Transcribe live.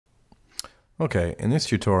Okay, in this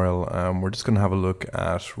tutorial, we're just going to have a look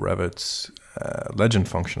at Revit's legend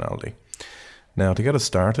functionality. Now, to get us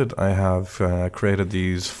started, I have created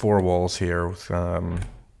these four walls here, and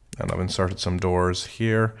I've inserted some doors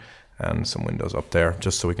here and some windows up there,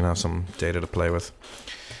 just so we can have some data to play with.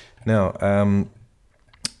 Now,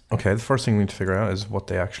 okay, the first thing we need to figure out is what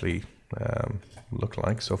they actually look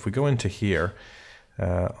like. So if we go into here,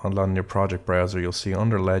 on your project browser, you'll see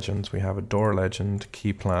under legends we have a door legend,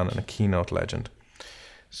 key plan, and a keynote legend.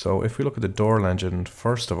 So if we look at the door legend,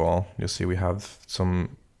 first of all, you'll see we have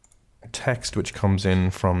some text which comes in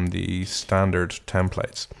from the standard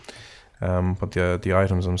templates, but the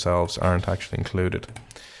items themselves aren't actually included.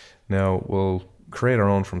 Now we'll create our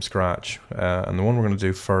own from scratch, and the one we're going to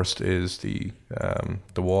do first is the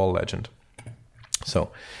wall legend.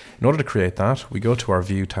 So in order to create that, we go to our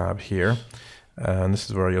view tab here. And this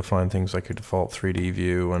is where you'll find things like your default 3D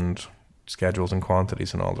view and schedules and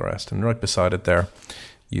quantities and all the rest. And right beside it there,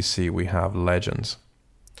 you see we have legends.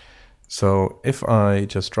 So if I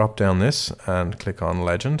just drop down this and click on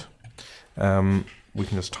legend, we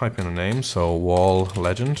can just type in a name, so wall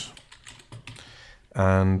legend,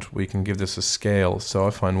 and we can give this a scale. So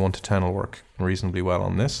I find 1 to 10 will work reasonably well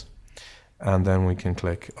on this. And then we can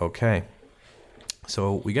click OK.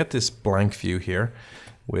 So we get this blank view here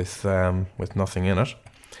with nothing in it.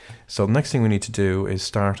 So the next thing we need to do is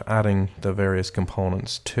start adding the various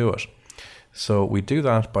components to it. So we do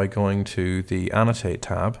that by going to the Annotate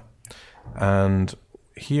tab, and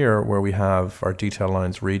here where we have our detail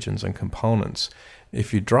lines, regions, and components,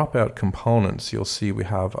 if you drop out components, you'll see we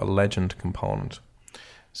have a legend component.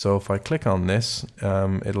 So if I click on this,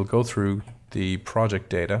 it'll go through the project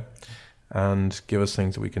data and give us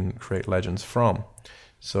things that we can create legends from.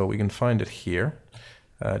 So we can find it here.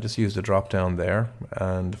 Just use the drop down there,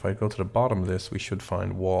 and if I go to the bottom of this, we should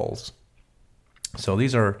find walls. So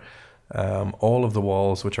these are all of the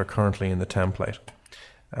walls which are currently in the template,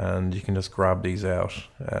 and you can just grab these out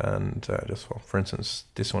and just, well, for instance,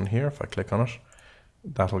 this one here, if I click on it,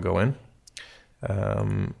 that'll go in.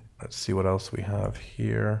 Let's see what else we have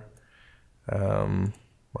here.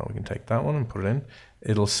 Well, we can take that one and put it in.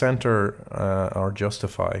 It'll center or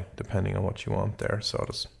justify depending on what you want there, so I'll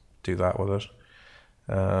just do that with it.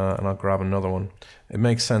 And I'll grab another one. It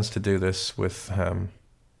makes sense to do this with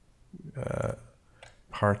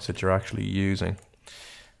parts that you're actually using,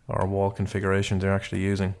 or wall configurations you're actually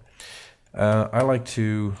using. I like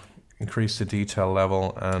to increase the detail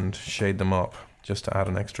level and shade them up just to add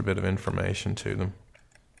an extra bit of information to them.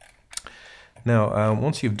 Now,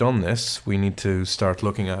 once you've done this, we need to start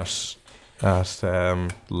looking at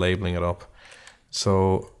labeling it up.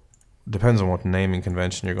 So depends on what naming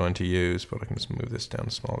convention you're going to use, but I can just move this down a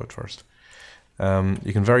small bit first.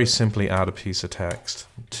 You can very simply add a piece of text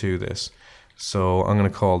to this. So I'm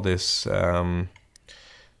going to call this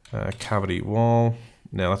cavity wall.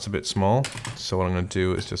 Now that's a bit small, so what I'm going to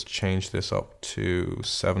do is just change this up to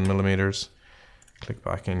 7 millimeters. Click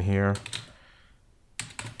back in here.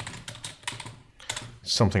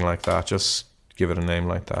 Something like that, just give it a name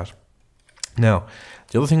like that. Now,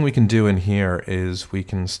 the other thing we can do in here is we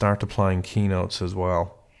can start applying keynotes as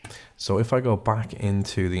well. So if I go back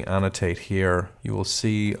into the annotate here, you will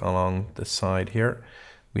see along the side here,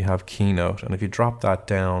 we have keynote. And if you drop that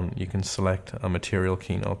down, you can select a material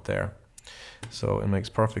keynote there. So it makes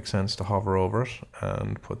perfect sense to hover over it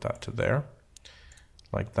and put that to there,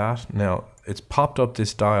 like that. Now, it's popped up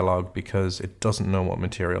this dialog because it doesn't know what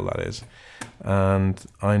material that is. And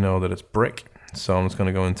I know that it's brick. So I'm just going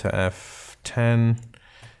to go into F10,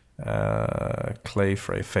 clay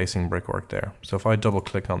facing brickwork there. So if I double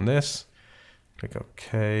click on this, click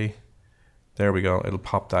OK, there we go, it'll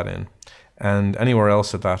pop that in. And anywhere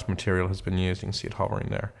else that that material has been used, you can see it hovering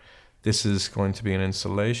there. This is going to be an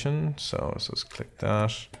insulation, so let's just click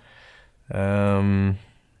that. And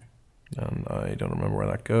I don't remember where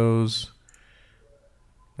that goes.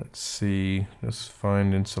 Let's see, let's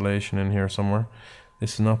find insulation in here somewhere.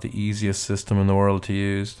 This is not the easiest system in the world to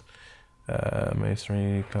use.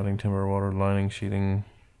 Masonry, cladding, timber, water, lining, sheathing,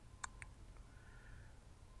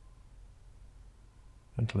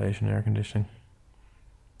 ventilation, air conditioning,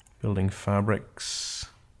 building fabrics,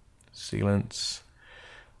 sealants.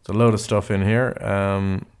 There's a load of stuff in here,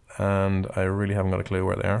 and I really haven't got a clue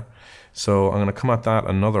where they are. So I'm going to come at that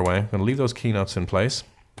another way. I'm going to leave those keynotes in place.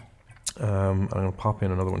 I'm going to pop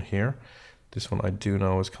in another one here. This one I do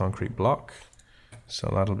know is concrete block. So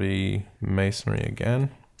that'll be masonry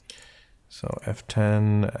again. So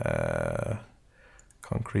F10,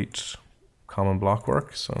 concrete common block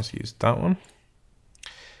work. So let's use that one.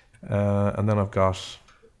 And then I've got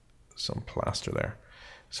some plaster there.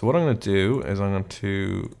 So what I'm going to do is I'm going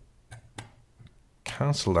to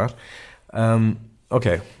cancel that.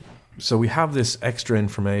 Okay, so we have this extra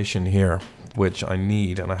information here, which I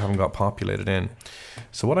need and I haven't got populated in.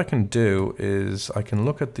 So what I can do is I can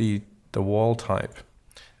look at the wall type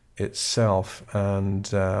itself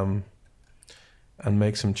and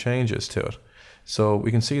make some changes to it. So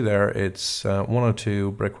we can see there it's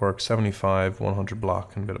 102 brickwork, 75, 100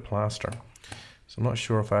 block and a bit of plaster. So I'm not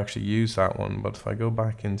sure if I actually use that one, but if I go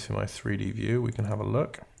back into my 3D view, we can have a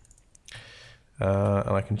look. And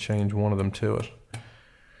I can change one of them to it.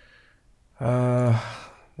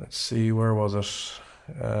 Let's see, where was it?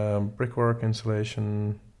 Brickwork,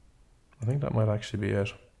 insulation. I think that might actually be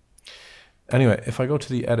it. Anyway, if I go to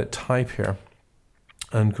the edit type here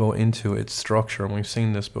and go into its structure, and we've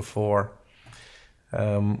seen this before,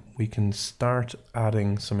 we can start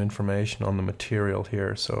adding some information on the material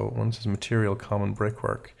here. So once it's material common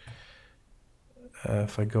brickwork,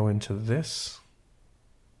 if I go into this,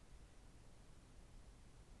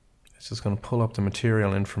 it's just going to pull up the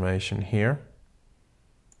material information here.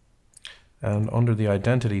 And under the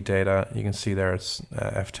identity data, you can see there it's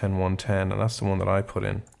F10110, and that's the one that I put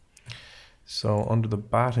in. So under the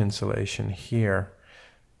bat insulation here,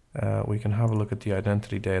 we can have a look at the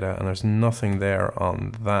identity data, and there's nothing there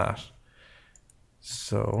on that.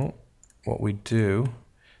 So what we do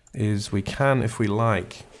is we can, if we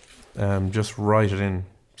like, just write it in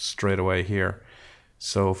straight away here.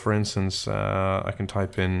 So for instance, I can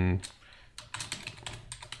type in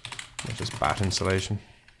just bat insulation.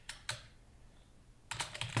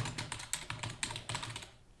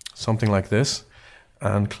 Something like this,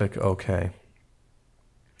 and click OK.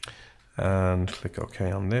 And click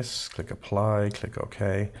OK on this, click Apply, click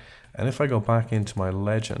OK. And if I go back into my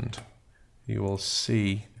legend, you will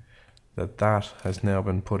see that that has now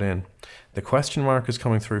been put in. The question mark is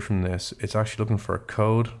coming through from this. It's actually looking for a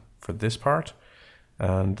code for this part,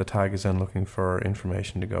 and the tag is then looking for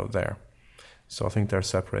information to go there. So I think they're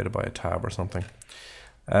separated by a tab or something.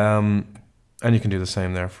 And you can do the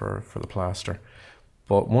same there for the plaster.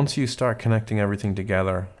 But once you start connecting everything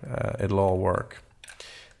together, it'll all work.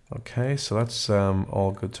 Okay, so that's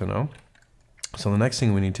all good to know. So the next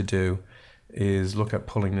thing we need to do is look at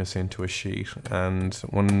pulling this into a sheet. And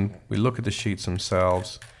when we look at the sheets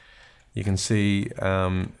themselves, you can see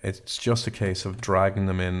it's just a case of dragging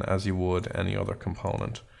them in as you would any other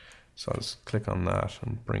component. So I'll just click on that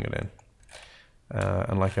and bring it in.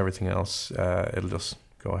 And like everything else, it'll just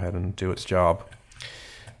go ahead and do its job.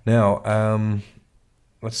 Now,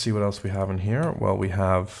 let's see what else we have in here. Well, we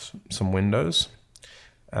have some windows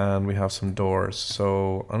and we have some doors.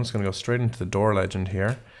 So I'm just going to go straight into the door legend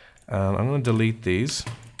here. And I'm going to delete these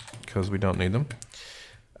because we don't need them.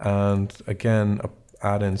 And again,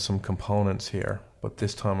 add in some components here. But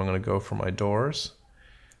this time I'm going to go for my doors.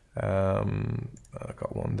 I've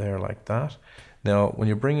got one there like that. Now, when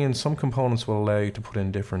you bring in, some components will allow you to put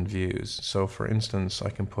in different views. So for instance, I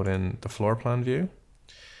can put in the floor plan view.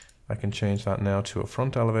 I can change that now to a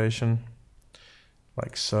front elevation,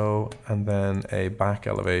 like so, and then a back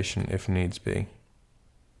elevation if needs be.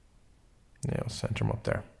 Center them up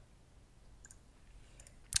there,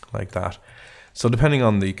 like that. So depending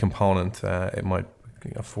on the component, it might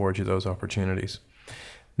afford you those opportunities.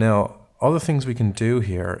 Now, other things we can do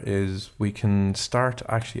here is we can start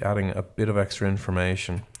actually adding a bit of extra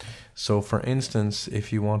information. So for instance,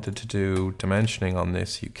 if you wanted to do dimensioning on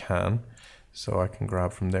this, you can. So I can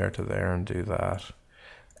grab from there to there and do that.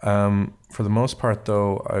 For the most part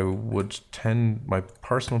though, I would my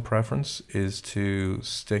personal preference is to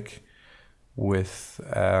stick with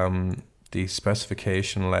the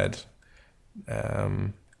specification-led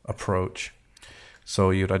approach. So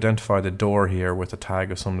you'd identify the door here with a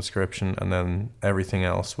tag of some description, and then everything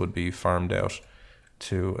else would be farmed out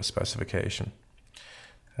to a specification.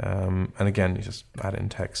 And again, you just add in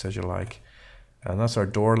text as you like. And that's our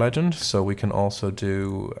door legend. So we can also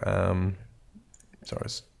do, sorry,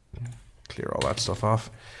 let's clear all that stuff off.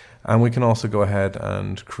 And we can also go ahead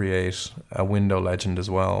and create a window legend as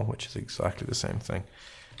well, which is exactly the same thing.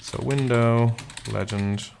 So window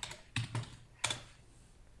legend.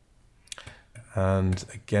 And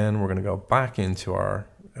again, we're going to go back into our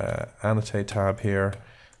annotate tab here,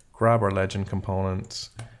 grab our legend components,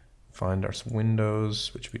 find our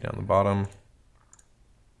windows, which will be down the bottom.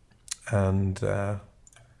 And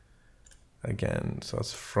again, so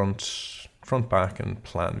it's front, back, and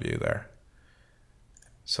plan view there.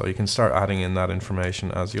 So you can start adding in that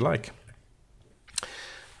information as you like.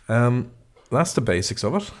 That's the basics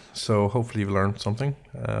of it. So hopefully you've learned something.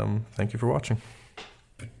 Thank you for watching.